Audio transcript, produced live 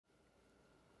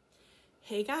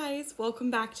Hey guys, welcome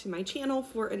back to my channel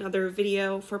for another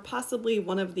video for possibly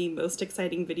one of the most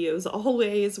exciting videos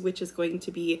always, which is going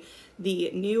to be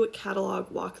the new catalog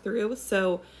walkthrough.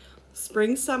 So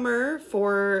spring summer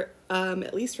for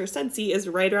at least for Scentsy is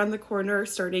right around the corner.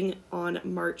 Starting on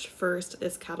March 1st,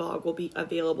 this catalog will be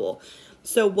available.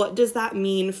 So what does that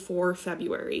mean for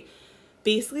February?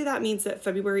 Basically that means that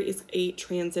February is a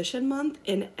transition month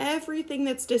and everything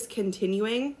that's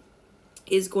discontinuing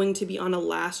is going to be on a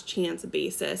last chance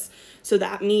basis. So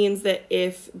that means that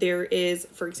if there is,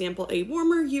 for example, a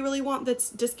warmer you really want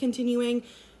that's discontinuing,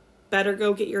 better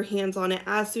go get your hands on it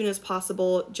as soon as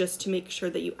possible just to make sure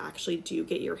that you actually do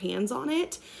get your hands on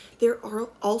it. There are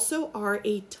also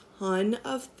a ton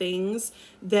of things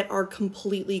that are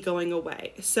completely going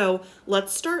away. So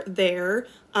let's start there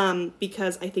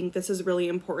because I think this is really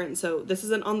important. So this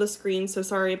isn't on the screen, so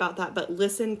sorry about that, but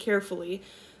listen carefully.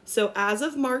 So as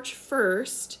of March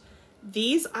 1st,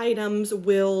 these items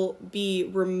will be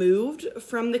removed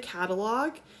from the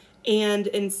catalog and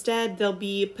instead they'll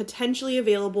be potentially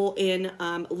available in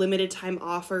limited time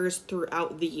offers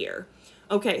throughout the year.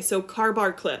 Okay, so car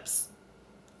bar clips.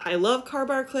 I love car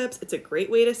bar clips. It's a great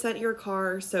way to scent your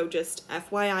car, so just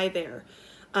FYI there.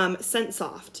 Scent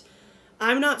Soft.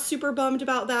 I'm not super bummed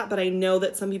about that, but I know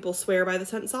that some people swear by the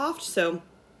Scent Soft, so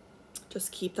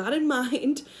just keep that in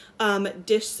mind.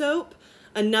 Dish soap,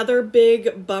 another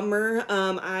big bummer.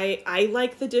 I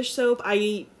like the dish soap.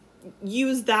 I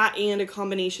use that and a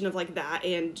combination of like that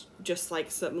and just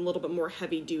like some a little bit more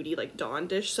heavy duty like Dawn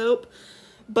dish soap.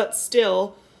 But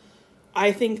still,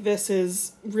 I think this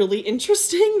is really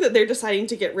interesting that they're deciding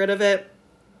to get rid of it.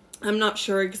 I'm not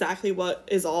sure exactly what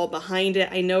is all behind it.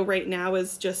 I know right now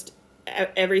is just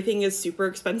everything is super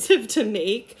expensive to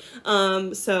make.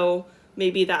 So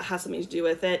maybe that has something to do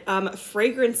with it.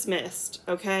 Fragrance mist,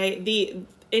 okay?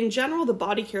 In general, the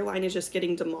body care line is just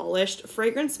getting demolished.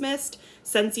 Fragrance mist,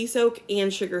 Scentsy Soak,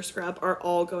 and Sugar Scrub are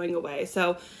all going away.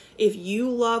 So if you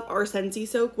love our Scentsy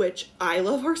Soak, which I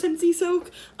love our Scentsy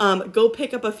Soak, go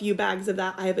pick up a few bags of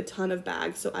that. I have a ton of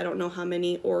bags, so I don't know how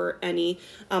many or any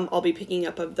I'll be picking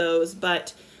up of those,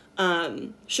 but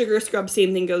Sugar Scrub,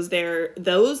 same thing goes there.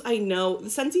 Those I know, the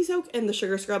Scentsy Soak and the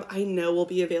Sugar Scrub I know will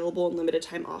be available in limited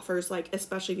time offers, like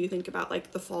especially if you think about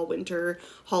like the fall, winter,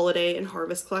 holiday, and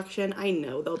harvest collection. I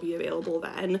know they'll be available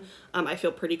then. I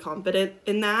feel pretty confident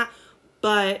in that,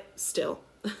 but still,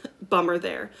 bummer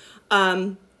there.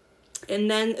 And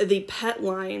then the pet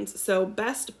lines. So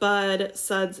Best Bud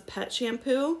Suds Pet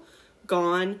Shampoo,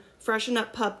 gone. Freshen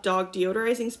Up Pup Dog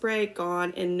Deodorizing Spray,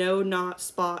 gone. And No Knot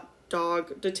Spot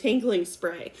Dog Detangling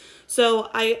Spray. So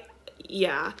I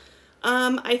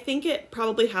think it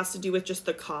probably has to do with just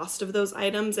the cost of those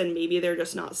items and maybe they're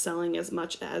just not selling as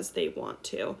much as they want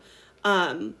to.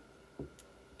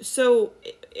 So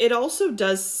it also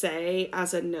does say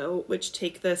as a note, which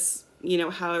take this, you know,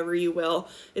 however you will,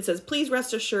 it says, please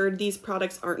rest assured these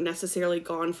products aren't necessarily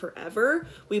gone forever.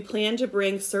 We plan to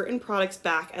bring certain products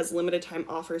back as limited time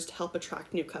offers to help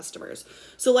attract new customers.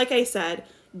 So like I said,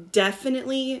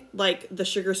 definitely like the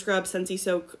Sugar Scrub, Scentsy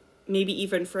Soak, maybe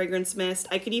even Fragrance Mist.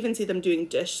 I could even see them doing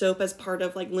dish soap as part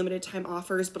of like limited time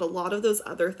offers, but a lot of those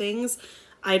other things,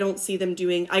 I don't see them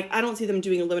doing, I don't see them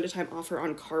doing a limited time offer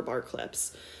on car bar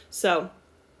clips. So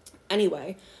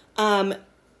anyway,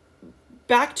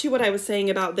 back to what I was saying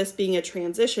about this being a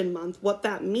transition month. What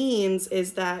that means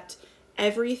is that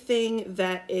everything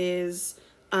that is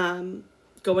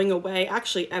going away,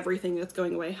 actually everything that's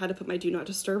going away, I had to put my do not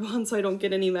disturb on so I don't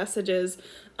get any messages,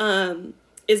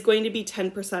 is going to be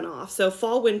 10% off. So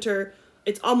fall, winter,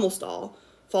 it's almost all.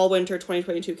 Fall, winter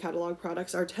 2022 catalog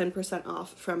products are 10%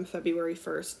 off from February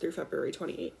 1st through February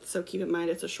 28th. So keep in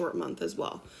mind it's a short month as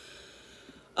well.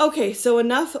 Okay, so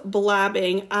enough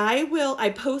blabbing.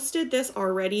 I posted this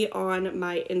already on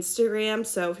my Instagram,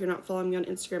 so if you're not following me on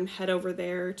Instagram, head over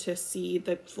there to see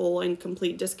the full and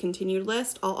complete discontinued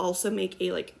list. I'll also make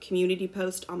a like community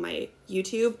post on my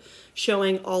YouTube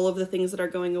showing all of the things that are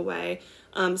going away.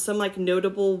 Some like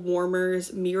notable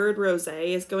warmers. Mirrored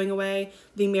Rosé is going away.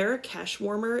 The Marrakesh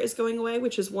warmer is going away,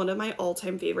 which is one of my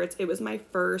all-time favorites. It was my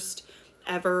first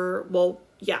ever, well,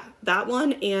 yeah, that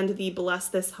one and the Bless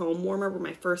This Home warmer were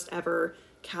my first ever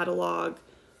catalog,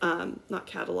 not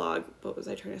catalog, what was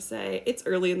I trying to say? It's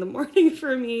early in the morning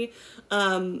for me.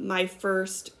 My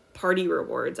first party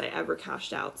rewards I ever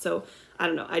cashed out. So I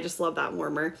don't know, I just love that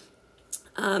warmer.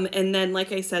 And then,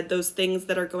 like I said, those things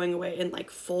that are going away in like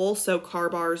full, so car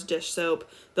bars, dish soap,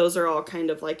 those are all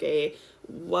kind of like a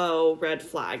whoa, red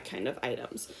flag kind of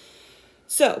items.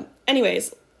 So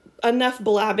anyways, enough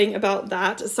blabbing about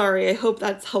that. Sorry, I hope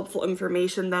that's helpful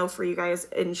information though for you guys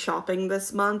in shopping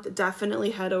this month.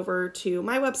 Definitely head over to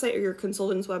my website or your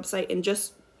consultant's website and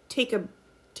just take a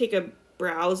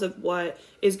browse of what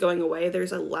is going away.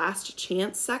 There's a last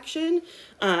chance section.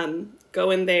 Go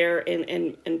in there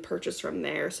and purchase from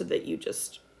there so that you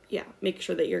just, yeah, make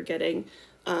sure that you're getting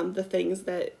the things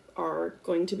that are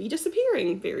going to be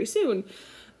disappearing very soon.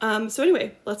 So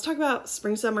anyway, let's talk about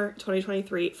spring summer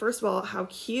 2023. First of all, how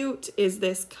cute is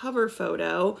this cover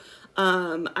photo?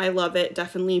 I love it.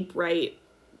 Definitely bright,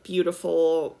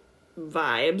 beautiful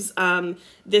vibes.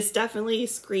 This definitely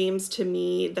screams to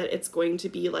me that it's going to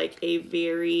be like a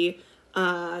very,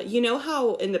 you know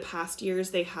how in the past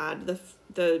years they had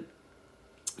the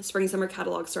spring summer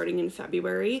catalog starting in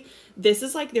February. This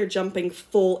is like they're jumping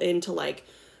full into like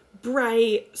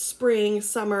bright spring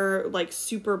summer, like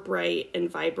super bright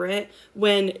and vibrant,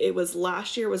 when it was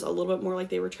last year was a little bit more like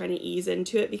they were trying to ease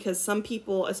into it, because some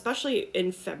people, especially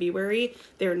in February,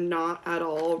 they're not at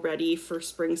all ready for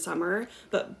spring summer,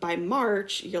 but by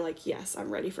March you're like, yes,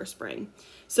 I'm ready for spring.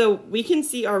 So we can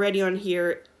see already on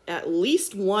here at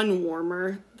least one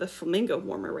warmer, the flamingo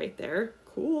warmer right there.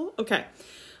 Cool. Okay,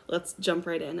 let's jump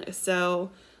right in.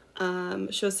 So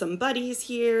show some buddies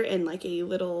here and like a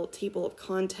little table of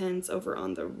contents over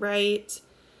on the right.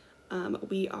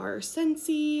 We are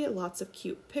Scentsy, lots of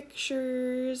cute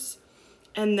pictures.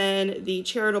 And then the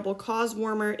charitable cause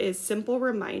warmer is Simple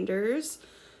Reminders.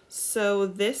 So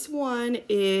this one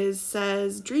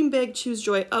says dream big, choose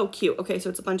joy. Oh, cute. Okay,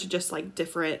 so it's a bunch of just like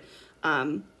different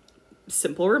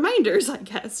simple reminders, I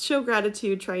guess. Show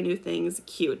gratitude, try new things.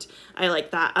 Cute. I like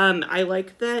that. I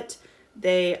like that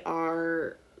they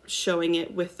are showing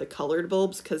it with the colored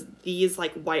bulbs, because these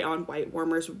like white on white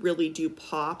warmers really do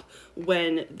pop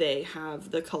when they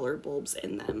have the colored bulbs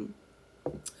in them.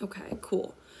 Okay,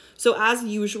 cool. So as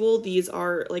usual, these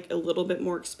are like a little bit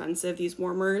more expensive, these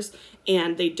warmers,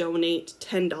 and they donate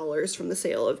 $10 from the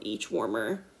sale of each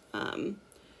warmer.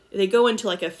 They go into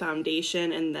like a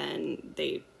foundation and then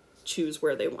they choose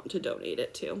where they want to donate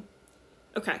it to.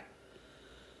 Okay.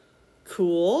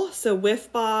 Cool. So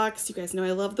Whiff Box, you guys know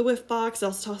I love the Whiff Box. It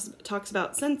also talks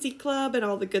about Scentsy Club and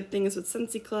all the good things with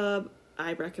Scentsy Club.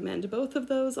 I recommend both of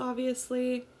those,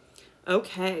 obviously.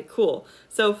 Okay, cool.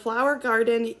 So Flower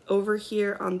Garden over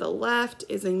here on the left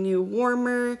is a new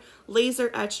warmer. Laser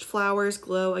etched flowers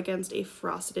glow against a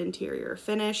frosted interior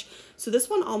finish. So this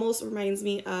one almost reminds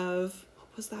me of,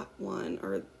 what was that one?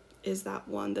 Or is that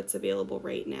one that's available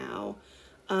right now?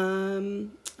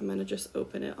 I'm gonna just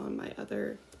open it on my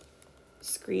other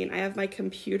screen. I have my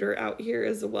computer out here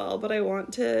as well, but I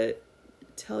want to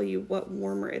tell you what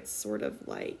warmer it's sort of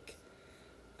like.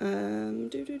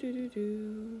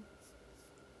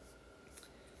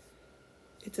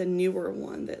 It's a newer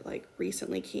one that like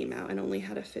recently came out and only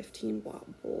had a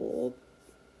 15-watt bulb,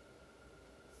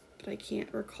 but I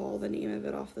can't recall the name of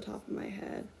it off the top of my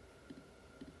head.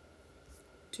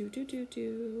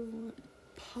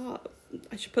 Pop.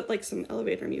 I should put like some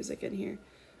elevator music in here.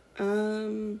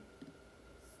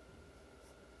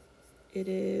 It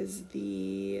is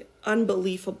the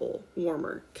Unbelievable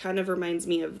warmer. Kind of reminds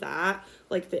me of that.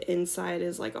 Like the inside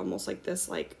is like almost like this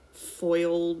like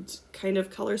foiled kind of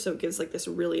color, so it gives like this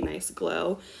really nice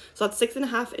glow. So that's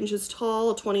 6.5 inches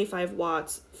tall, 25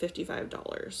 watts,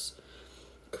 $55.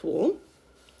 Cool.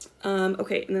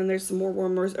 Okay, and then there's some more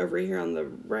warmers over here on the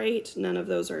right. None of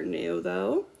those are new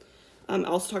though.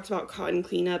 Also talks about cotton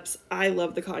cleanups. I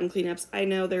love the cotton cleanups. I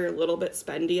know they're a little bit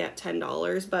spendy at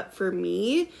 $10, but for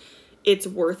me, it's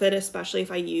worth it, especially if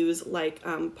I use like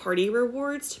party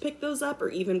rewards to pick those up, or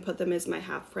even put them as my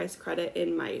half price credit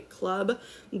in my club.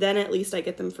 Then at least I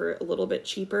get them for a little bit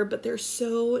cheaper, but they're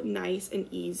so nice and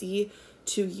easy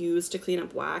to use to clean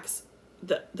up wax.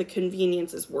 The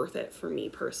convenience is worth it for me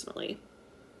personally.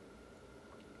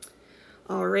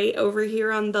 All right, over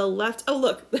here on the left, oh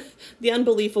look, the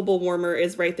Unbelievable warmer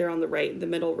is right there on the right, the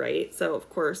middle right. So of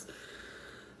course,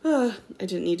 I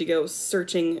didn't need to go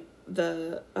searching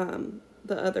my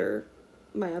other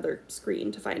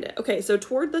screen to find it. Okay, so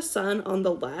Toward the Sun on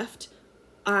the left,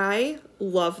 I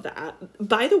love that.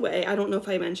 By the way, I don't know if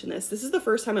I mentioned this. This is the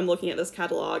first time I'm looking at this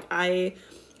catalog. I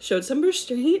showed some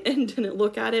restraint and didn't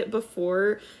look at it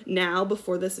before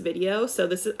this video. So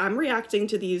I'm reacting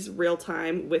to these real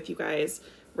time with you guys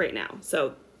right now.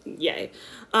 So yay.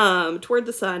 Toward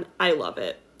the Sun, I love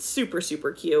it. Super,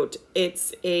 super cute.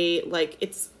 It's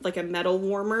like a metal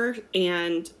warmer,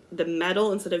 and the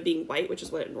metal, instead of being white, which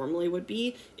is what it normally would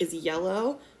be, is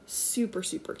yellow. Super,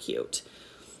 super cute.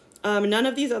 None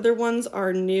of these other ones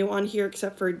are new on here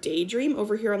except for Daydream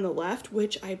over here on the left,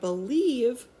 which I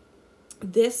believe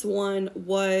this one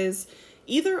was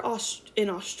either in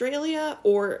Australia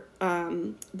or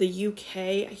the UK.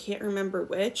 I can't remember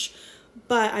which,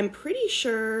 but I'm pretty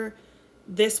sure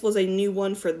this was a new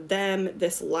one for them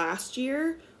this last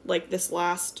year, like this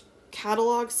last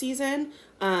catalog season.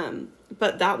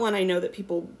 But that one I know that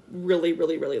people really,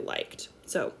 really, really liked.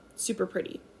 So super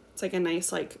pretty. It's like a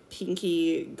nice like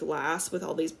pinky glass with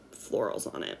all these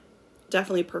florals on it.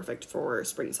 Definitely perfect for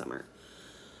spring, summer.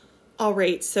 All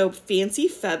right, so Fancy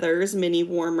Feathers mini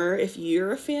warmer. If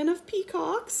you're a fan of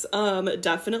peacocks,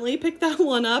 definitely pick that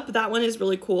one up. That one is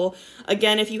really cool.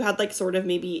 Again, if you had like sort of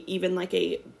maybe even like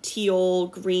a teal,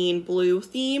 green, blue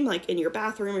theme, like in your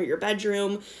bathroom or your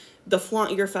bedroom, the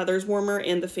Flaunt Your Feathers warmer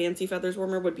and the Fancy Feathers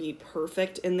warmer would be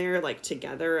perfect in there, like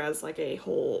together as like a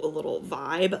little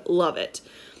vibe. Love it.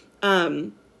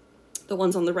 The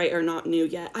ones on the right are not new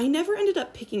yet. I never ended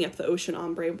up picking up the Ocean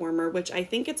Ombre warmer, which I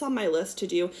think it's on my list to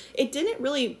do. It didn't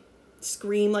really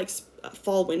scream like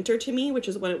fall winter to me, which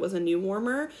is when it was a new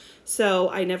warmer. So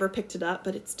I never picked it up,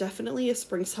 but it's definitely a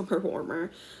spring summer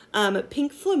warmer.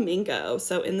 Pink Flamingo.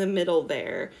 So in the middle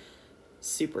there.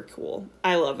 Super cool.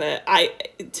 I love it.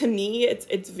 To me,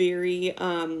 it's very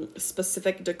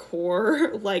specific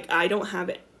decor. Like I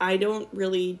don't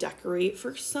really decorate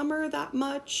for summer that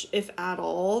much, if at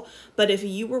all. But if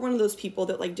you were one of those people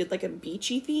that like did like a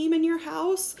beachy theme in your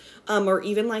house, or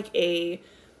even like a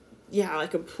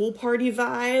pool party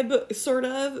vibe sort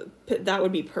of, that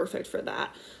would be perfect for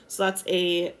that. So that's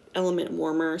a Element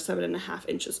warmer, 7.5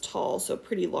 inches tall, so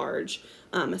pretty large.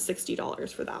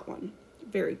 $60 for that one.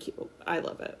 Very cute. I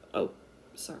love it. Oh,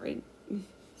 sorry.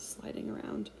 Sliding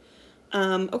around.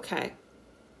 Okay.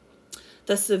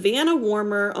 The Savannah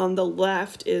warmer on the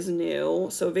left is new.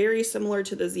 So very similar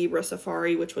to the Zebra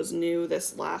Safari, which was new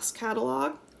this last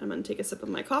catalog. I'm going to take a sip of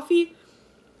my coffee.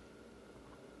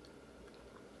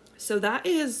 So that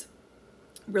is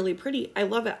really pretty. I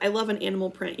love it. I love an animal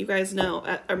print. You guys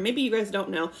know, or maybe you guys don't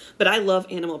know, but I love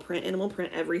animal print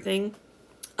everything.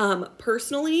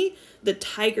 Personally, the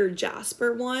Tiger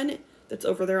Jasper one that's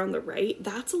over there on the right,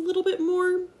 that's a little bit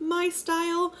more my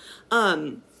style.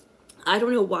 I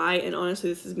don't know why, and honestly,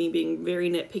 this is me being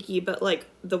very nitpicky, but like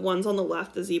the ones on the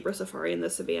left, the Zebra Safari and the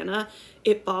Savannah,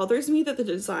 it bothers me that the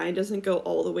design doesn't go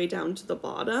all the way down to the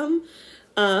bottom.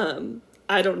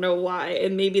 I don't know why,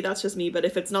 and maybe that's just me, but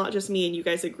if it's not just me and you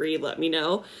guys agree, let me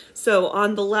know. So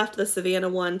on the left, the Savannah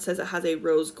one says it has a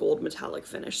rose gold metallic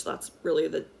finish, so that's really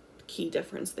the key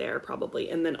difference there probably.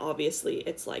 And then obviously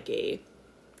it's like a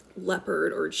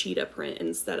leopard or cheetah print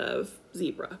instead of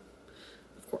zebra,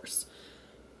 of course.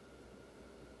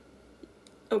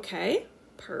 Okay,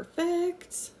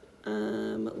 perfect.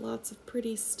 Lots of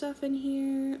pretty stuff in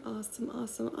here. Awesome,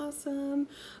 awesome, awesome.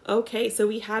 Okay, so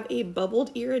we have a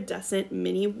bubbled iridescent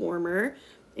mini warmer,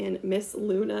 and Miss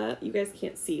Luna, you guys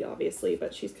can't see obviously,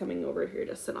 but she's coming over here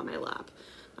to sit on my lap.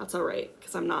 That's all right,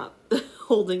 because I'm not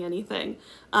holding anything.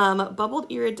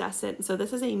 Bubbled iridescent. So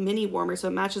this is a mini warmer, so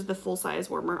it matches the full-size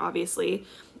warmer, obviously.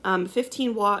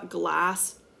 15-watt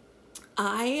glass.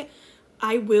 I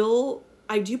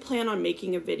do plan on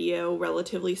making a video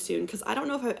relatively soon, because I don't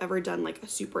know if I've ever done like a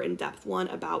super in-depth one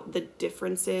about the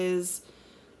differences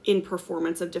in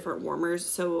performance of different warmers.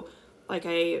 So like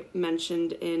I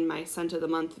mentioned in my scent of the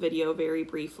month video very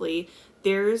briefly,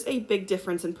 there's a big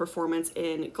difference in performance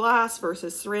in glass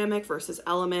versus ceramic versus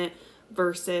element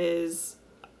versus,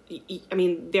 I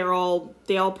mean, they all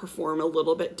perform a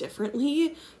little bit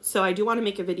differently. So I do want to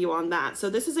make a video on that. So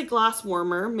this is a glass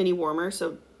warmer, mini warmer.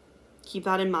 So keep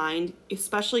that in mind,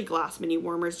 especially glass mini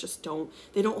warmers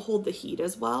they don't hold the heat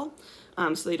as well.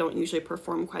 So they don't usually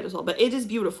perform quite as well, but it is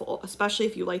beautiful, especially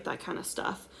if you like that kind of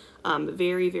stuff.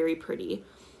 Very, very pretty.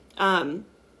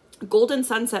 Golden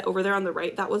Sunset over there on the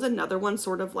right, that was another one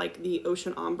sort of like the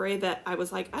Ocean Ombre that I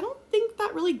was like, I don't think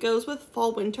that really goes with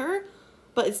fall winter,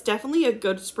 but it's definitely a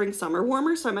good spring summer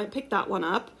warmer, so I might pick that one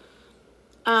up.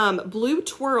 Blue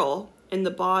Twirl in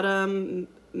the bottom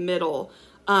middle.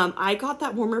 I got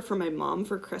that warmer for my mom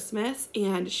for Christmas,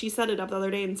 and she set it up the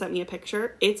other day and sent me a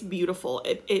picture. It's beautiful.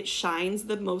 It shines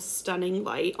the most stunning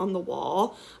light on the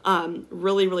wall.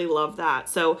 Really, really love that.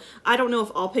 So I don't know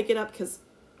if I'll pick it up because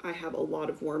I have a lot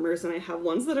of warmers and I have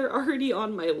ones that are already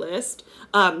on my list.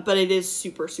 But it is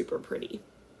super, super pretty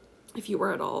if you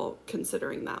were at all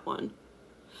considering that one.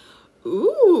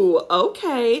 Ooh,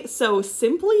 okay. So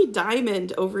Simply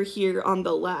Diamond over here on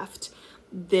the left.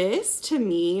 This to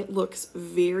me looks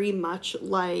very much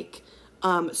like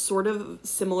sort of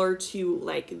similar to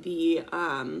like the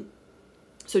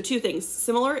so two things,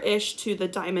 similar-ish to the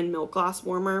Diamond Milk Glass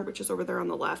warmer, which is over there on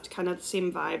the left, kind of the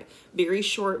same vibe, very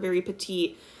short, very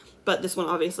petite, but this one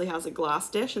obviously has a glass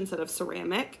dish instead of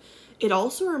ceramic. It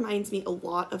also reminds me a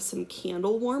lot of some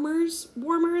candle warmers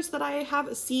that I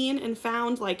have seen and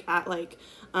found like at like,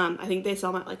 I think they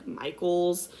sell them at like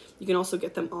Michael's. You can also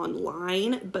get them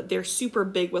online, but they're super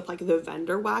big with like the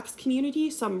vendor wax community.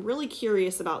 So I'm really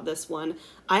curious about this one.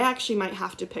 I actually might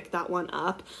have to pick that one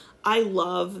up. I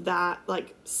love that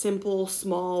like simple,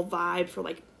 small vibe for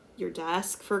like your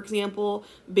desk, for example.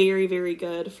 Very, very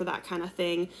good for that kind of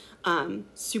thing.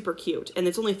 Super cute, and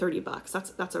it's only 30 bucks.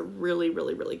 That's a really,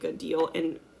 really, really good deal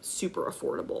and super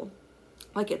affordable.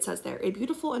 Like it says there, a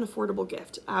beautiful and affordable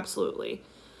gift. Absolutely.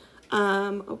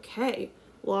 Okay,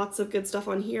 lots of good stuff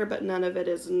on here, but none of it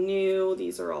is new.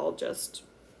 These are all just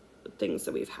things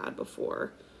that we've had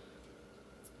before.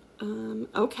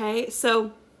 Okay,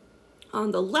 so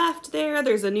on the left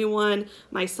there's a new one,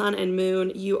 My Sun and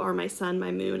Moon. You are my sun, my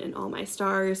moon, and all my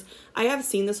stars. I have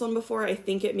seen this one before. I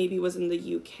think it maybe was in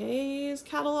the UK's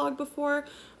catalog before.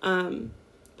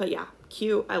 But yeah,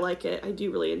 cute. I like it. I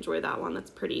do really enjoy that one.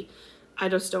 That's pretty. I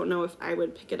just don't know if I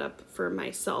would pick it up for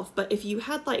myself. But if you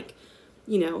had like,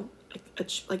 you know,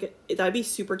 that'd be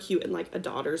super cute in like a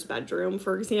daughter's bedroom,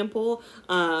 for example,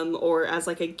 or as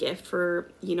like a gift for,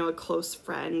 you know, a close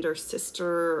friend or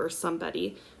sister or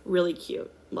somebody. Really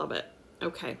cute. Love it.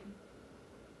 Okay.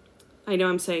 I know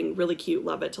I'm saying really cute,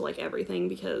 love it to like everything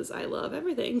because I love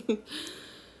everything.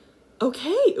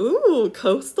 Okay. Ooh,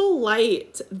 Coastal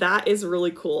Light. That is really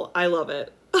cool. I love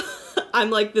it. I'm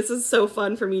like, this is so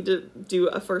fun for me to do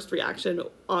a first reaction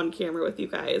on camera with you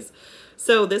guys.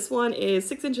 So this one is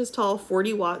 6 inches tall,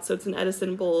 40 watts. So it's an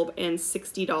Edison bulb and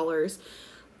 $60.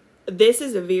 This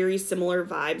is a very similar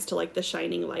vibes to like the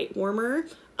Shining Light Warmer,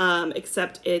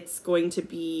 except it's going to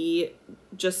be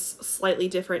just slightly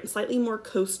different, slightly more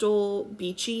coastal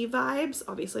beachy vibes.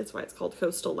 Obviously that's why it's called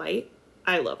Coastal Light.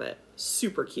 I love it.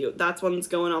 Super cute. That's one's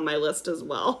going on my list as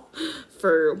well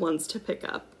for ones to pick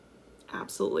up.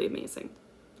 Absolutely amazing.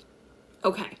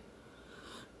 Okay.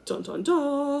 Dun dun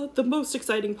dun. The most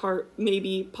exciting part,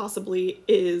 maybe, possibly,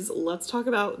 is let's talk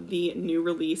about the new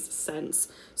release scents.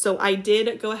 So I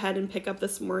did go ahead and pick up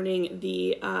this morning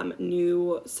the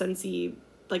new Scentsy,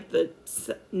 like the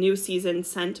new season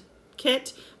scent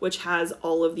kit, which has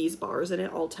all of these bars in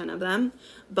it, all 10 of them.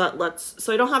 But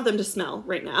so I don't have them to smell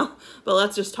right now, but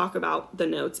let's just talk about the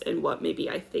notes and what maybe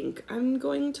I think I'm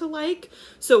going to like.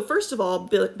 So first of all,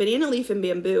 Banana Leaf and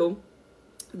Bamboo.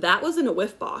 That was in a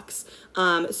whiff box.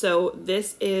 So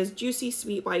this is Juicy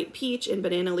Sweet White Peach and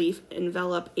Banana Leaf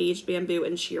Envelop Aged Bamboo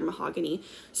and Sheer Mahogany.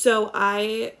 So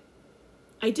I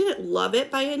didn't love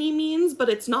it by any means, but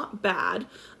it's not bad.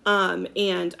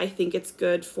 And I think it's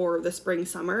good for the spring,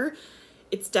 summer.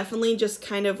 It's definitely just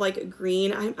kind of like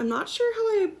green. I'm not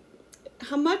sure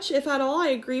how much, if at all, I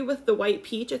agree with the white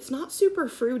peach. It's not super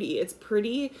fruity. It's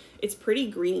pretty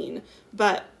green,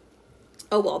 but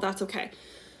oh well, that's okay.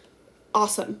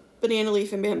 Awesome. Banana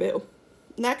Leaf and Bamboo.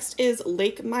 Next is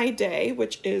Lake My Day,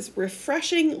 which is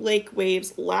refreshing lake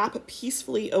waves lap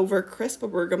peacefully over crisp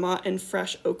bergamot and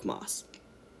fresh oak moss.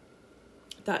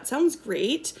 That sounds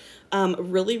great.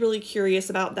 Really, really curious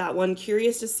about that one.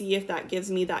 Curious to see if that gives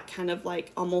me that kind of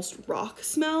like almost rock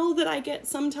smell that I get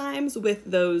sometimes with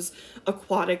those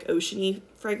aquatic oceany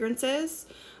fragrances.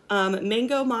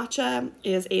 Mango Matcha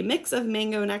is a mix of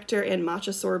mango nectar and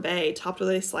matcha sorbet topped with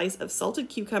a slice of salted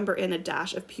cucumber and a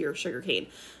dash of pure sugarcane.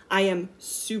 I am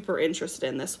super interested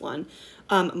in this one.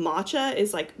 Matcha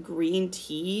is like green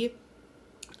tea.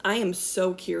 I am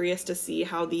so curious to see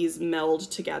how these meld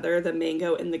together, the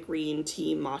mango and the green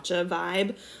tea matcha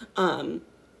vibe.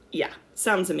 Yeah,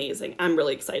 sounds amazing. I'm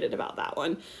really excited about that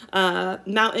one.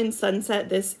 Mountain Sunset,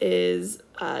 this is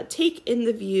Take in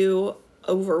the View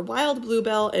over wild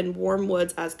bluebell and warm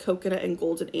woods as coconut and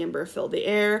golden amber fill the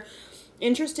air.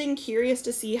 Interesting, curious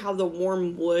to see how the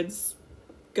warm woods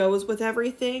goes with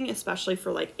everything, especially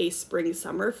for like a spring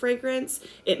summer fragrance.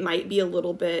 It might be a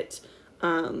little bit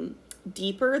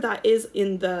deeper. That is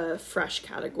in the fresh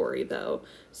category though,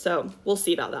 so we'll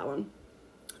see about that one.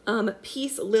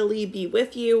 Peace Lily Be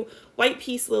With You. White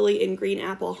peace lily and green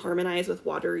apple harmonize with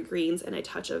watery greens and a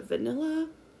touch of vanilla.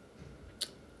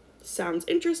 Sounds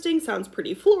interesting, sounds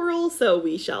pretty floral, so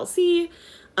we shall see.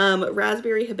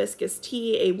 Raspberry Hibiscus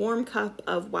Tea, a warm cup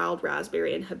of wild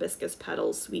raspberry and hibiscus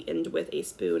petals sweetened with a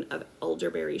spoon of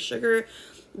elderberry sugar.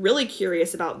 Really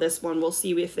curious about this one. We'll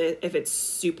see if it's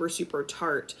super, super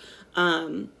tart,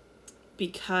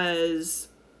 because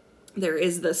there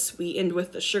is the sweetened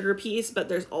with the sugar piece, but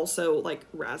there's also like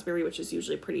raspberry, which is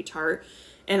usually pretty tart.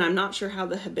 And I'm not sure how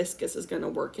the hibiscus is going to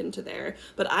work into there.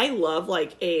 But I love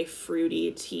like a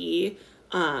fruity tea,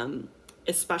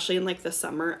 especially in like the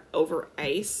summer over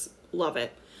ice. Love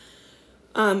it.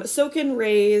 Soak and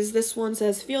Raise. This one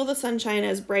says, feel the sunshine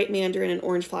as bright mandarin and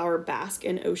orange flower bask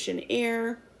in ocean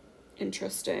air.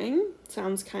 Interesting.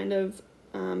 Sounds kind of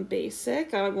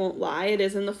basic. I won't lie. It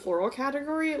is in the floral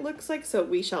category, it looks like, so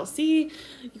we shall see.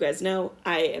 You guys know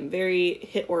I am very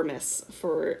hit or miss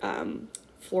for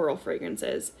floral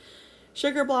fragrances.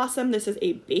 Sugar Blossom. This is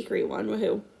a bakery one.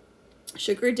 Woohoo.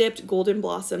 Sugar dipped golden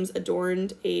blossoms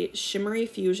adorned a shimmery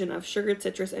fusion of sugared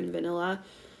citrus and vanilla.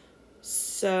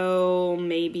 So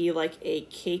maybe like a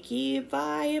cakey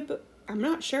vibe. I'm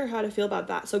not sure how to feel about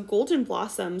that. So golden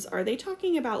blossoms, are they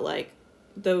talking about like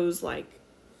those like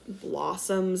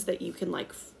blossoms that you can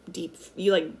like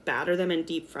you like batter them and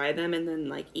deep fry them and then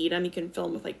like eat them? You can fill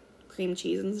them with like cream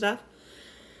cheese and stuff.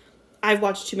 I've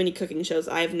watched too many cooking shows.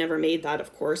 I've never made that,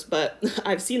 of course, but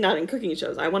I've seen that in cooking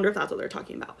shows. I wonder if that's what they're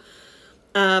talking about.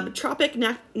 Tropic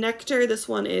nectar. This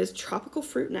one is tropical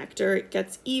fruit nectar. It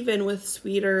gets even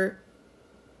sweeter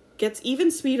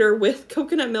with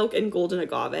coconut milk and golden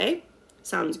agave.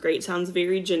 Sounds great. Sounds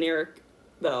very generic,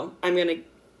 though.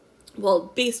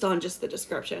 Well, based on just the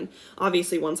description.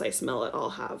 Obviously, once I smell it, I'll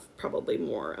have probably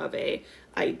more of a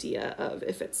idea of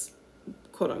if it's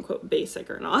quote-unquote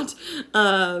basic or not.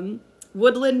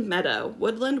 Woodland Meadow.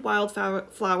 Woodland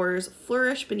wildflowers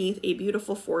flourish beneath a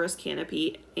beautiful forest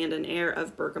canopy and an air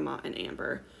of bergamot and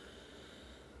amber.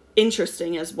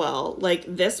 Interesting as well. Like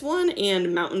this one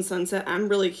and Mountain Sunset, I'm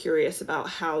really curious about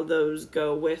how those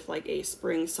go with like a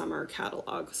spring summer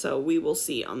catalog. So we will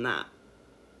see on that.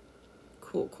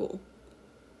 Cool.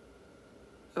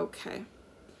 Okay.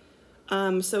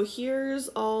 So here's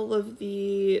all of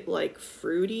the like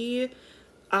fruity.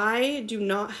 I do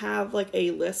not have like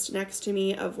a list next to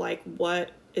me of like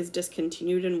what is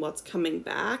discontinued and what's coming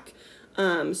back.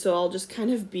 So I'll just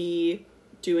kind of be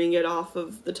doing it off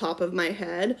of the top of my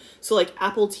head. So like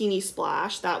Appletini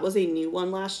Splash, that was a new one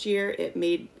last year. It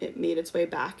made its way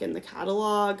back in the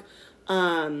catalog.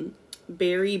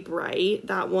 Berry Bright,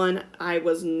 that one I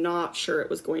was not sure it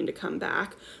was going to come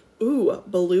back. Ooh,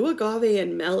 Blue Agave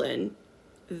and Melon.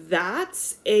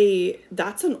 That's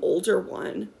an older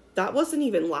one. That wasn't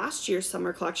even last year's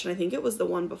summer collection. I think it was the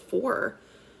one before.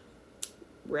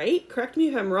 Right? Correct me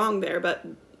if I'm wrong there, but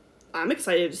I'm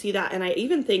excited to see that. And I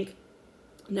even think,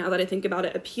 now that I think about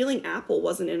it, Appealing Apple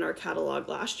wasn't in our catalog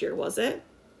last year, was it?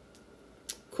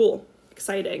 Cool.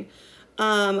 Exciting.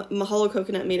 Mahalo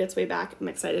Coconut made its way back. I'm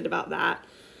excited about that.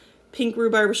 Pink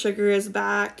Rhubarb Sugar is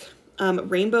back.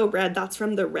 Rainbow Red, that's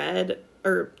from the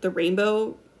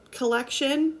Rainbow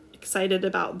collection. Excited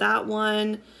about that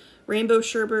one. Rainbow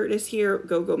Sherbet is here.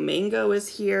 Go-Go Mango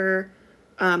is here.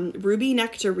 Ruby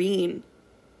Nectarine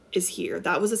is here.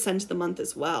 That was a scent of the month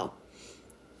as well.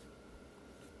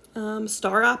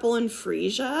 Star Apple and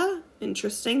Freesia.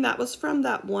 Interesting. That was from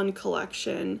that one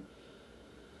collection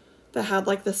that had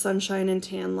like the sunshine and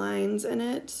tan lines in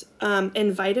it.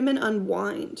 And Vitamin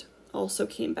Unwind also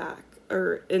came back.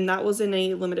 And that was in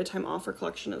a limited time offer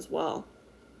collection as well.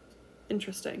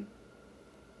 Interesting.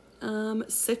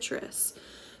 Citrus.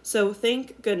 So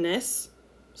thank goodness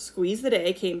Squeeze the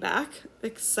Day came back.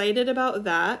 Excited about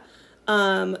that.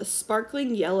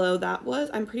 Sparkling Yellow,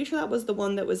 I'm pretty sure that was the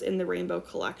one that was in the Rainbow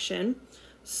collection.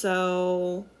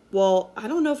 So, well, I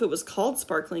don't know if it was called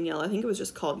Sparkling Yellow. I think it was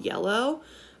just called Yellow,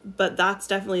 but that's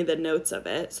definitely the notes of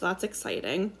it. So that's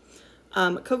exciting.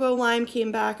 Cocoa Lime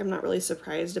came back. I'm not really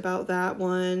surprised about that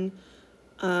one.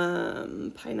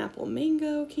 Pineapple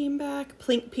Mango came back.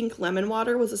 Pink Lemon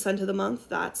Water was a scent of the month.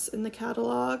 That's in the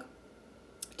catalog.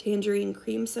 Tangerine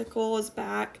Creamsicle is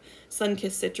back.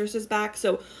 Sunkissed Citrus is back.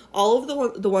 So all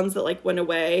of the ones that like went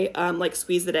away, like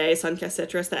Squeeze the Day, Sunkissed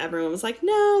Citrus, that everyone was like,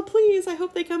 no, please, I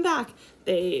hope they come back.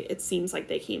 It seems like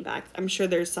they came back. I'm sure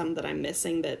there's some that I'm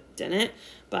missing that didn't,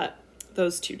 but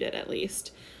those two did at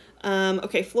least.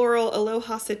 Okay, Floral,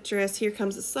 Aloha Citrus, Here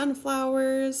Comes the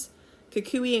Sunflowers,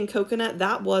 Kukui and Coconut,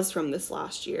 that was from this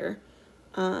last year.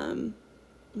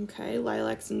 Okay,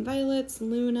 Lilacs and Violets,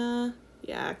 Luna,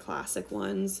 yeah, classic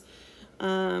ones.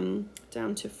 Down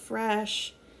to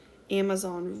Fresh,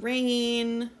 Amazon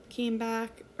Rain came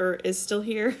back, or is still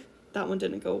here. That one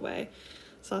didn't go away,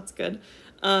 so that's good.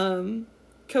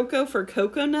 Cocoa for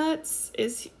Coconuts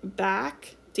is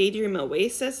back. Daydream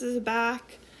Oasis is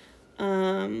back.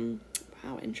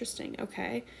 Wow, interesting.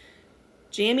 Okay.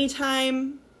 Jammy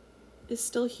Time is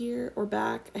still here or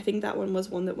back. I think that one was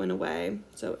one that went away,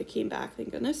 so it came back,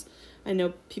 thank goodness. I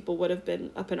know people would have been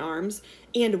up in arms.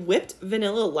 And Whipped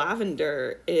Vanilla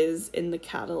Lavender is in the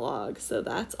catalog, so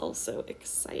that's also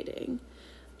exciting.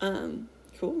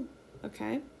 Cool.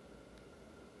 Okay.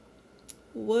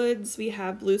 Woods, we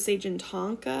have Blue Sage and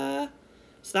Tonka,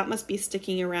 so that must be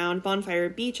sticking around. Bonfire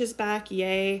Beach is back,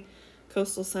 yay.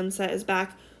 Coastal Sunset is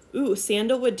back. Ooh,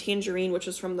 Sandalwood Tangerine, which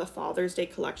was from the Father's Day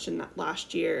collection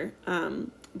last year.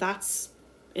 That's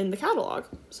in the catalog,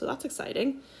 so that's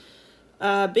exciting.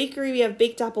 Bakery, we have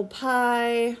baked apple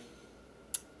pie,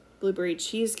 blueberry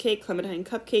cheesecake, clementine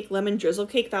cupcake, lemon drizzle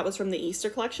cake. That was from the Easter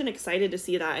collection. Excited to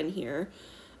see that in here.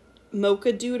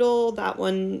 Mocha Doodle, that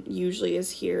one usually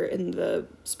is here in the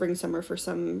spring summer for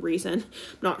some reason.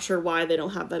 Not sure why they don't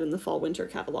have that in the fall winter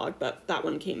catalog, but that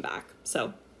one came back.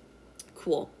 So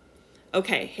cool.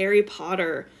 Okay, Harry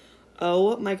Potter.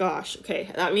 Oh my gosh.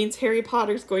 Okay, that means Harry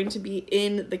Potter's going to be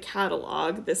in the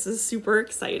catalog. This is super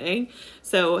exciting.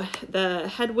 So the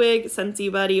Hedwig Scentsy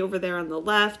Buddy over there on the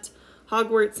left.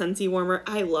 Hogwarts Scentsy Warmer.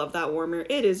 I love that warmer.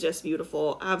 It is just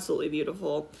beautiful. Absolutely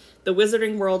beautiful. The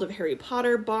Wizarding World of Harry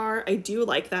Potter bar. I do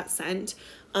like that scent.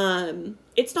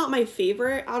 It's not my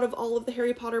favorite out of all of the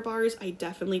Harry Potter bars. I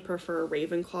definitely prefer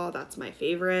Ravenclaw. That's my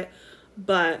favorite.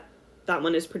 But that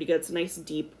one is pretty good. It's a nice,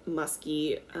 deep,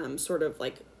 musky, sort of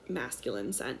like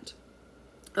masculine scent.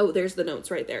 Oh, there's the notes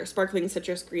right there. Sparkling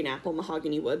citrus, green apple,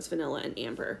 mahogany woods, vanilla, and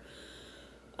amber.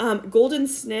 Golden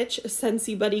Snitch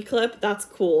Scentsy Buddy Clip. That's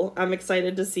cool. I'm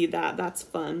excited to see that. That's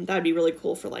fun. That'd be really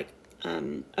cool for like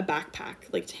a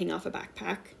backpack, like to hang off a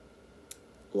backpack.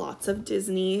 Lots of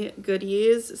Disney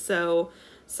goodies. So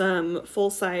some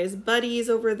full-size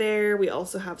buddies over there. We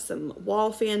also have some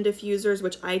wall fan diffusers,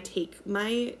 which I take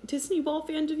my Disney wall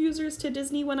fan diffusers to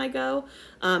Disney when I go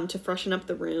to freshen up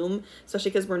the room, especially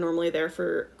because we're normally there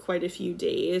for quite a few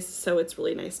days. So it's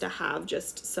really nice to have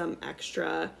just some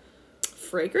extra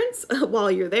fragrance while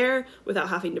you're there without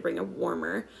having to bring a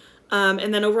warmer.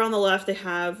 And then over on the left, they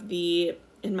have the,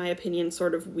 in my opinion,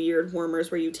 sort of weird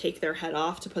warmers where you take their head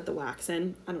off to put the wax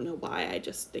in. I don't know why, I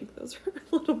just think those are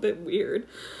a little bit weird.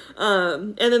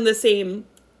 And then the same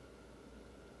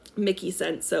Mickey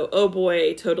scent. So, oh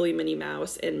boy, Totally Minnie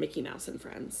Mouse and Mickey Mouse and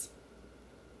Friends.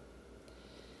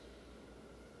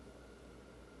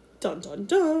 Dun dun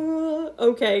dun.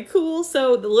 Okay, cool.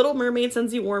 So the Little Mermaid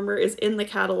Scentsy Warmer is in the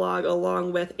catalog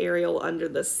along with Ariel Under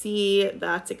the Sea.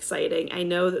 That's exciting. I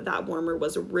know that that warmer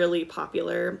was really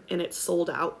popular and it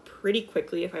sold out pretty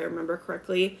quickly if I remember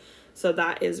correctly. So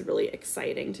that is really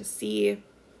exciting to see.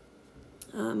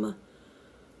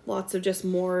 Lots of just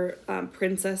more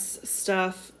princess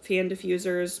stuff, fan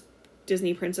diffusers,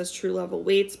 Disney Princess True Love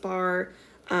Awaits bar,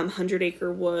 100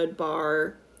 Acre Wood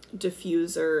bar,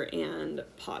 diffuser, and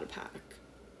pod pack.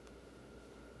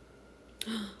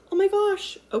 Oh my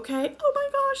gosh. Okay. Oh my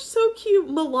gosh. So cute.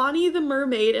 Milani the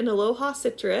Mermaid and Aloha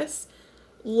Citrus.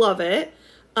 Love it.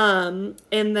 And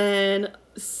then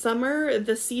Summer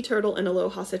the Sea Turtle and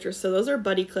Aloha Citrus. So those are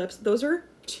buddy clips. Those are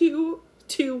too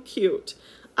cute.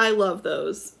 I love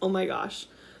those. Oh my gosh.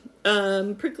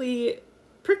 Prickly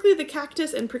the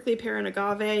Cactus and Prickly Pear and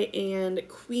Agave, and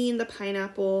Queen the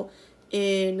Pineapple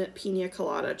in Pina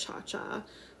Colada Cha-Cha.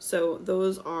 So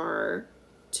those are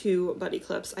 2 buddy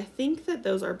clips. I think that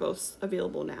those are both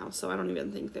available now, so I don't even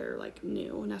think they're like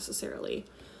new necessarily.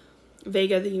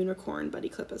 Vega the Unicorn buddy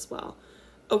clip as well.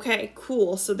 Okay,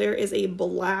 cool. So there is a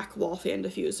black wall fan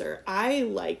diffuser. I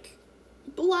like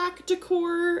black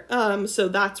decor, so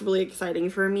that's really exciting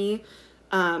for me.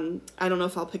 I don't know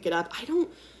if I'll pick it up.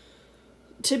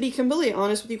 To be completely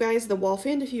honest with you guys, the wall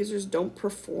fan diffusers don't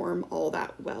perform all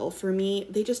that well for me.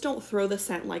 They just don't throw the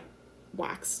scent like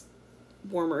wax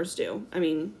warmers do. I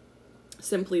mean,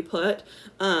 simply put.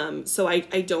 So I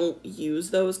don't use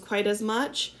those quite as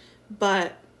much,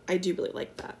 but I do really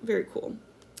like that. Very cool.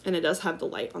 And it does have the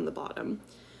light on the bottom.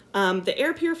 The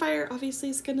air purifier obviously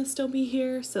is going to still be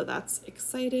here, so that's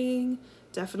exciting.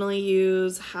 Definitely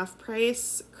use half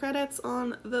price credits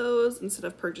on those instead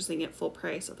of purchasing it full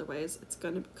price. Otherwise, it's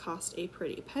going to cost a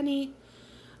pretty penny.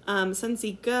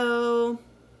 Scentsy Go.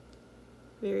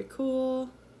 Very cool.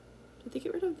 Did they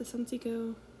get rid of the Scentsy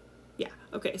Go? Yeah.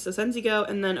 Okay, so Scentsy Go.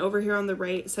 And then over here on the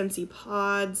right, Scentsy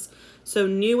Pods. So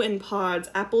new in pods,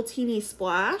 Apple Teeny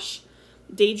Splash.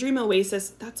 Daydream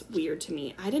Oasis. That's weird to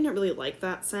me. I didn't really like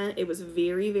that scent. It was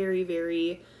very, very,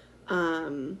 very...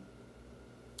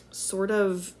 sort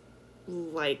of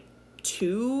like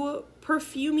too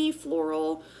perfumey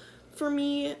floral for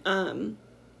me.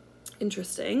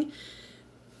 Interesting.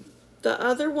 The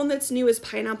other one that's new is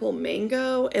Pineapple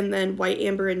Mango and then White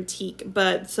Amber and Teak,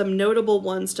 but some notable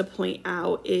ones to point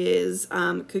out is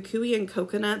Kukui and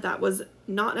Coconut. That was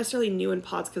not necessarily new in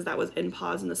pods because that was in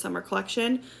pods in the summer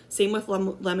collection. Same with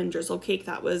Lemon Drizzle Cake.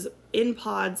 That was in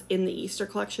pods in the Easter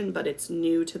collection, but it's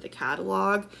new to the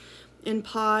catalog in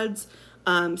pods.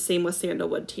 Same with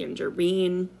Sandalwood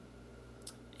Tangerine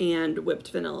and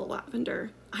Whipped Vanilla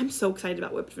Lavender. I'm so excited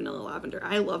about Whipped Vanilla Lavender.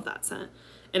 I love that scent.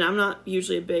 And I'm not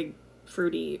usually a big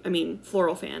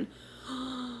floral fan.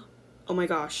 Oh my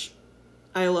gosh,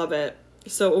 I love it.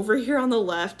 So over here on the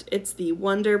left, it's the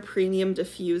Wonder Premium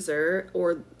Diffuser,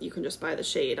 or you can just buy the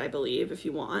shade, I believe, if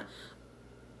you want.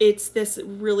 It's this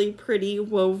really pretty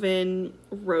woven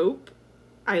rope.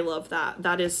 I love that.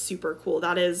 That is super cool.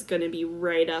 That is going to be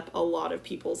right up a lot of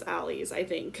people's alleys, I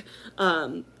think.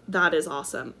 That is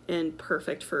awesome and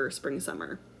perfect for spring,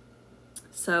 summer.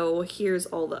 So here's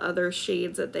all the other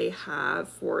shades that they have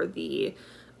for the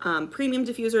premium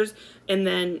diffusers. And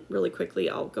then really quickly,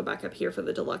 I'll go back up here for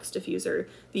the deluxe diffuser.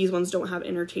 These ones don't have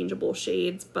interchangeable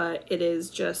shades, but it is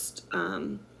just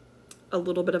a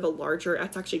little bit of a larger,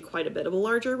 it's actually quite a bit of a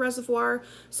larger reservoir.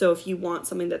 So if you want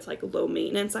something that's like low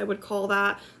maintenance, I would call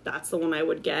that, that's the one I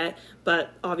would get.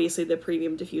 But obviously the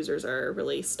premium diffusers are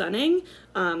really stunning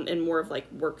and more of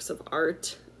like works of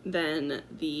art than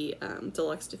the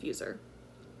deluxe diffuser.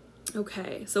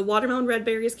 Okay, so watermelon red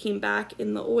berries came back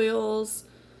in the oils.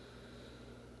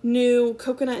 New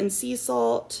coconut and sea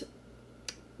salt,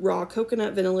 raw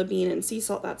coconut, vanilla bean, and sea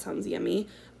salt. That sounds yummy.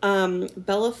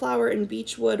 Bella flower and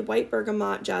beechwood, white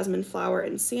bergamot, jasmine flower,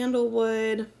 and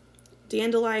sandalwood.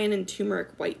 Dandelion and turmeric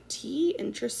white tea.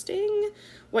 Interesting.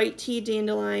 White tea,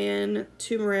 dandelion,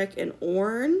 turmeric, and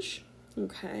orange.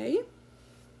 Okay.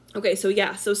 Okay, so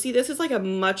yeah, so see, this is like a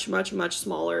much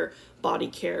smaller body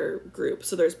care group.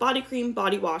 So there's body cream,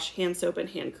 body wash, hand soap,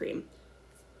 and hand cream.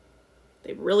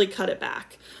 They really cut it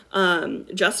back.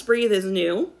 Just Breathe is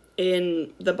new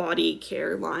in the body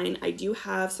care line. I do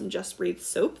have some Just Breathe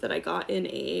soap that I got in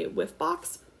a whiff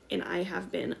box, and I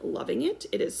have been loving it.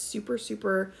 It is super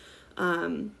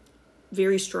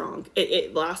very strong.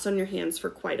 It lasts on your hands for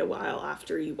quite a while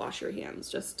after you wash your hands,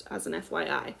 just as an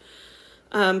FYI.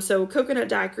 So Coconut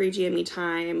Daiquiri, Jammy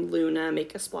Time, Luna,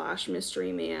 Make a Splash,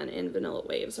 Mystery Man, and Vanilla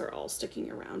Waves are all sticking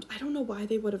around. I don't know why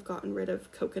they would have gotten rid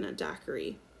of Coconut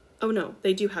Daiquiri. Oh no,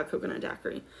 they do have Coconut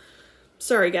Daiquiri.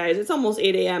 Sorry guys, it's almost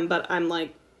 8 a.m., but I'm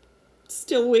like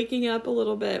still waking up a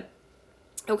little bit.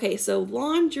 Okay, so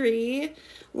laundry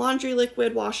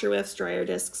liquid, washer whiffs, dryer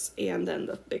discs, and then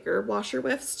the bigger washer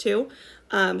whiffs too.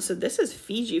 So this is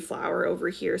Fiji Flower over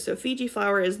here. So Fiji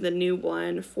Flower is the new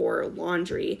one for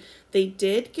laundry. They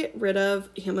did get rid of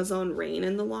Amazon Rain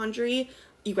in the laundry.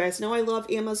 You guys know I love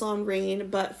Amazon Rain,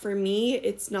 but for me,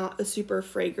 it's not a super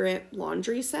fragrant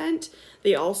laundry scent.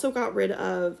 They also got rid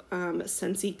of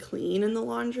Scentsy Clean in the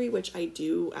laundry, which I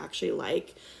do actually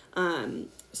like.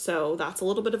 So that's a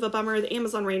little bit of a bummer. The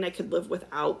Amazon Rain I could live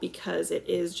without because it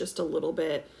is just a little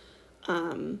bit, I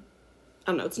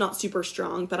don't know, it's not super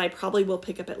strong, but I probably will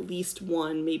pick up at least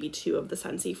one, maybe two of the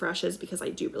Scentsy Freshes because I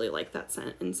do really like that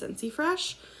scent in Scentsy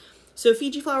Fresh. So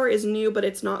Fiji Flower is new, but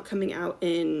it's not coming out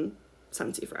in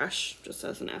Scentsy Fresh, just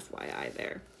as an FYI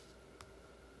there.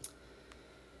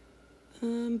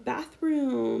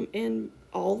 Bathroom and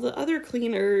all the other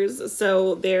cleaners.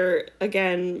 So they're,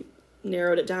 again,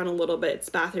 narrowed it down a little bit. It's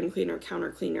bathroom cleaner,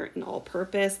 counter cleaner, and all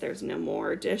purpose. There's no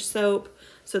more dish soap.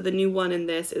 So the new one in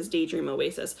this is Daydream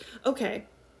Oasis. Okay,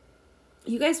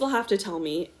 you guys will have to tell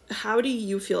me, how do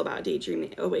you feel about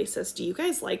Daydream Oasis? Do you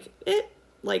guys like it?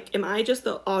 Like, am I just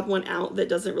the odd one out that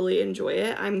doesn't really enjoy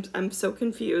it? I'm so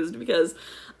confused because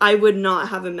I would not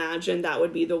have imagined that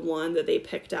would be the one that they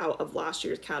picked out of last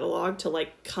year's catalog to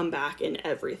like come back in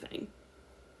everything.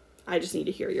 I just need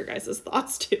to hear your guys'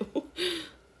 thoughts too.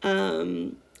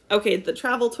 Okay, the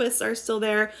travel twists are still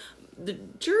there. The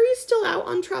jury's still out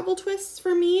on travel twists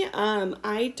for me.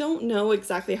 I don't know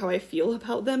exactly how I feel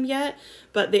about them yet,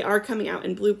 but they are coming out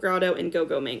in Blue Grotto and Go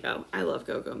Go Mango. I love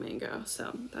Go Go Mango,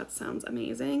 so that sounds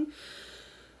amazing.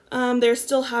 They're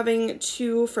still having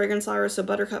two fragrance flowers, so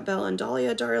Buttercup Belle and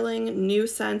Dahlia Darling. New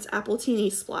scents,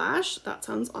 Appletini Splash. That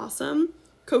sounds awesome.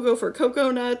 Cocoa for Cocoa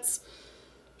Nuts.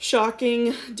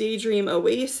 Shocking, Daydream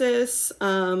Oasis,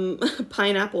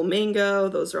 Pineapple Mango,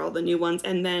 those are all the new ones.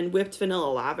 And then Whipped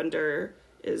Vanilla Lavender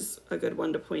is a good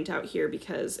one to point out here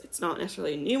because it's not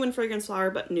necessarily new in fragrance flower,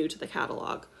 but new to the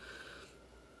catalog.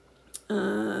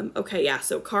 Okay, yeah,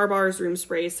 so car bars, room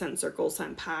sprays, scent circles,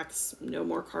 scent packs, no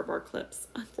more car bar clips,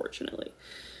 unfortunately.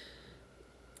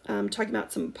 Talking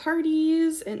about some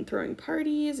parties and throwing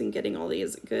parties and getting all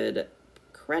these good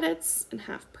credits and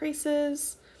half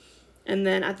prices. And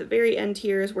then at the very end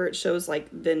here is where it shows like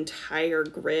the entire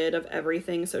grid of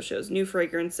everything. So it shows new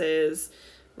fragrances,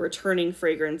 returning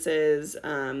fragrances,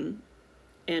 and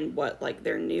what like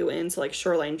they're new in. So like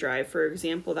Shoreline Drive, for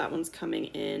example, that one's coming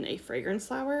in a fragrance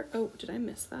flower. Oh, did I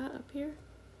miss that up here?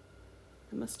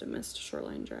 I must have missed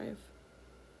Shoreline Drive.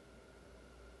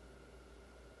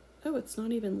 Oh, it's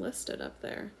not even listed up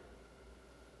there.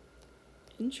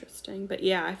 Interesting. But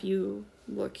yeah, if you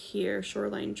look here,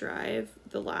 Shoreline Drive,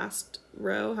 the last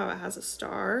row, how it has a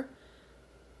star.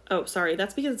 Oh, sorry,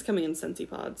 that's because it's coming in Scentsy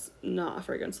Pods, not a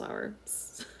fragrance flower.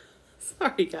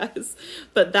 Sorry, guys.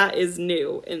 But that is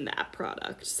new in that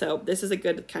product. So this is a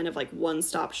good kind of like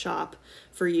one-stop shop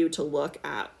for you to look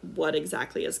at what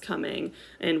exactly is coming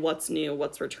and what's new,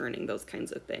 what's returning, those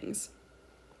kinds of things.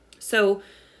 So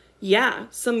yeah,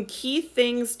 some key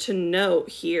things to note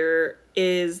here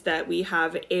is that we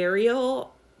have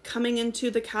Ariel coming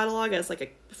into the catalog as like a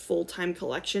full-time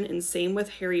collection, and same with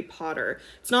Harry Potter.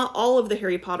 It's not all of the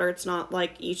Harry Potter, it's not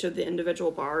like each of the individual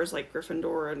bars like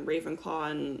Gryffindor and Ravenclaw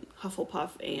and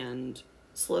Hufflepuff and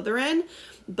Slytherin,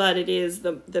 but it is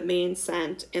the main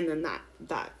scent and then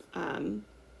that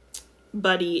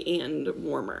Buddy and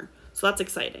Warmer. So that's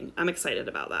exciting. I'm excited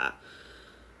about that.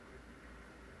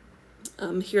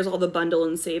 Here's all the bundle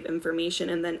and save information,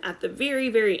 and then at the very,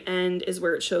 very end is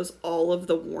where it shows all of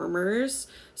the warmers.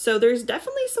 So there's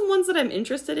definitely some ones that I'm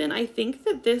interested in. I think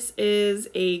that this is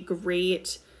a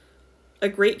great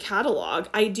catalog.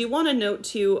 I do want to note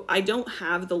too, I don't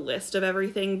have the list of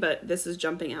everything, but this is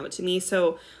jumping out to me.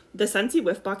 So the Scentsy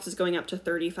Whiff Box is going up to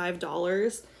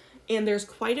 $35, and there's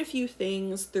quite a few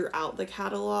things throughout the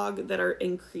catalog that are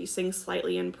increasing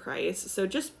slightly in price. So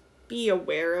just be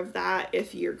aware of that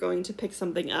if you're going to pick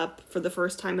something up for the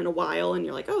first time in a while and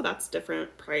you're like, oh, that's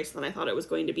different price than I thought it was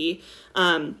going to be.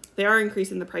 They are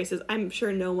increasing the prices. I'm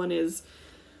sure no one is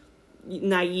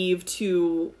naive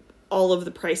to all of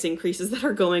the price increases that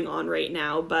are going on right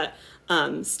now, but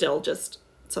still just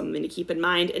something to keep in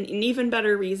mind. And an even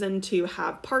better reason to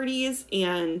have parties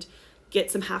and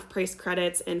get some half price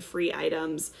credits and free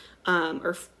items,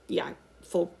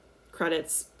 full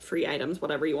credits, free items,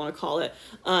 whatever you want to call it,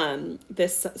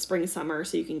 this spring, summer,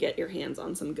 so you can get your hands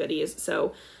on some goodies.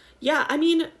 So yeah, I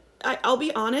mean, I'll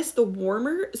be honest, the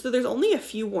warmer, so there's only a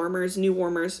few warmers, new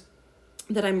warmers,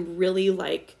 that I'm really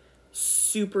like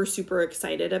super, super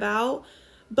excited about.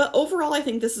 But overall, I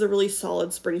think this is a really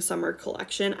solid spring, summer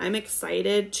collection. I'm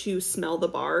excited to smell the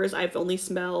bars. I've only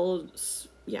smelled,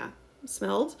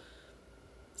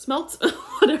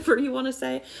 whatever you want to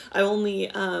say. I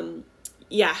only,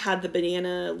 had the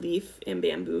banana leaf and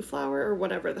bamboo flower, or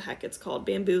whatever the heck it's called.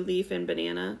 Bamboo leaf and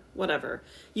banana, whatever.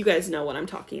 You guys know what I'm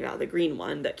talking about. The green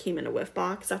one that came in a whiff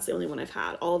box. That's the only one I've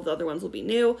had. All of the other ones will be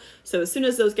new. So as soon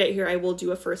as those get here, I will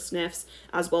do a first sniffs,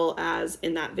 as well as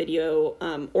in that video,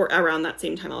 or around that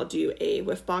same time, I'll do a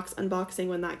whiff box unboxing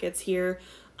when that gets here.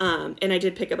 And I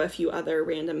did pick up a few other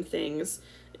random things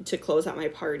to close out my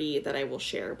party that I will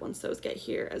share once those get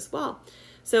here as well.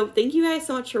 So thank you guys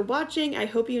so much for watching. I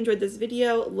hope you enjoyed this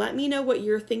video. Let me know what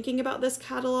you're thinking about this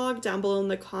catalog down below in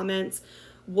the comments.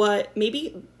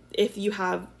 Maybe if you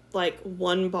have like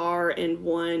one bar and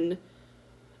one,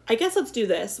 I guess let's do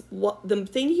this. What the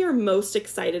thing you're most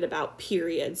excited about,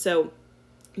 period. So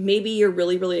maybe you're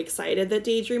really, really excited that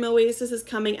Daydream Oasis is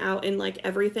coming out and like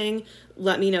everything.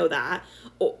 Let me know that.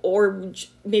 Or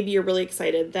maybe you're really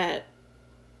excited that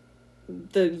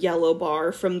the yellow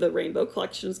bar from the Rainbow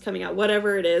Collection is coming out.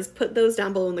 Whatever it is, put those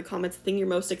down below in the comments, the thing you're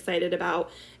most excited about.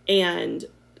 And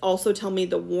also tell me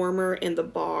the warmer and the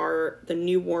bar, the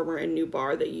new warmer and new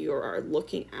bar that you are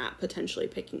looking at potentially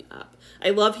picking up.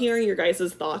 I love hearing your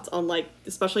guys' thoughts on like,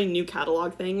 especially new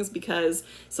catalog things, because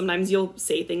sometimes you'll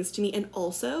say things to me, and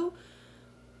also,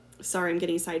 sorry, I'm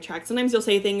getting sidetracked. Sometimes you'll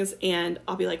say things and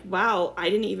I'll be like, wow, I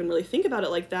didn't even really think about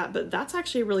it like that, but that's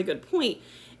actually a really good point.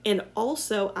 And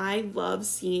also, I love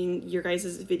seeing your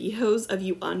guys' videos of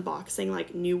you unboxing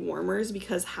like new warmers,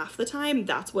 because half the time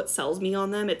that's what sells me on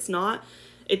them. It's not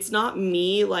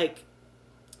me like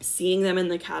seeing them in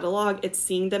the catalog, it's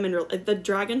seeing them in the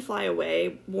Dragonfly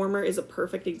Away warmer is a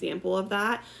perfect example of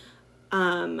that.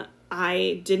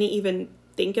 I didn't even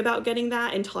think about getting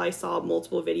that until I saw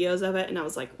multiple videos of it, and I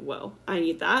was like, whoa, I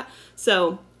need that.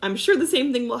 So I'm sure the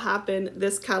same thing will happen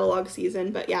this catalog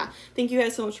season. But yeah, thank you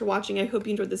guys so much for watching. I hope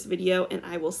you enjoyed this video, and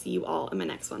I will see you all in my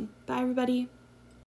next one. Bye, everybody.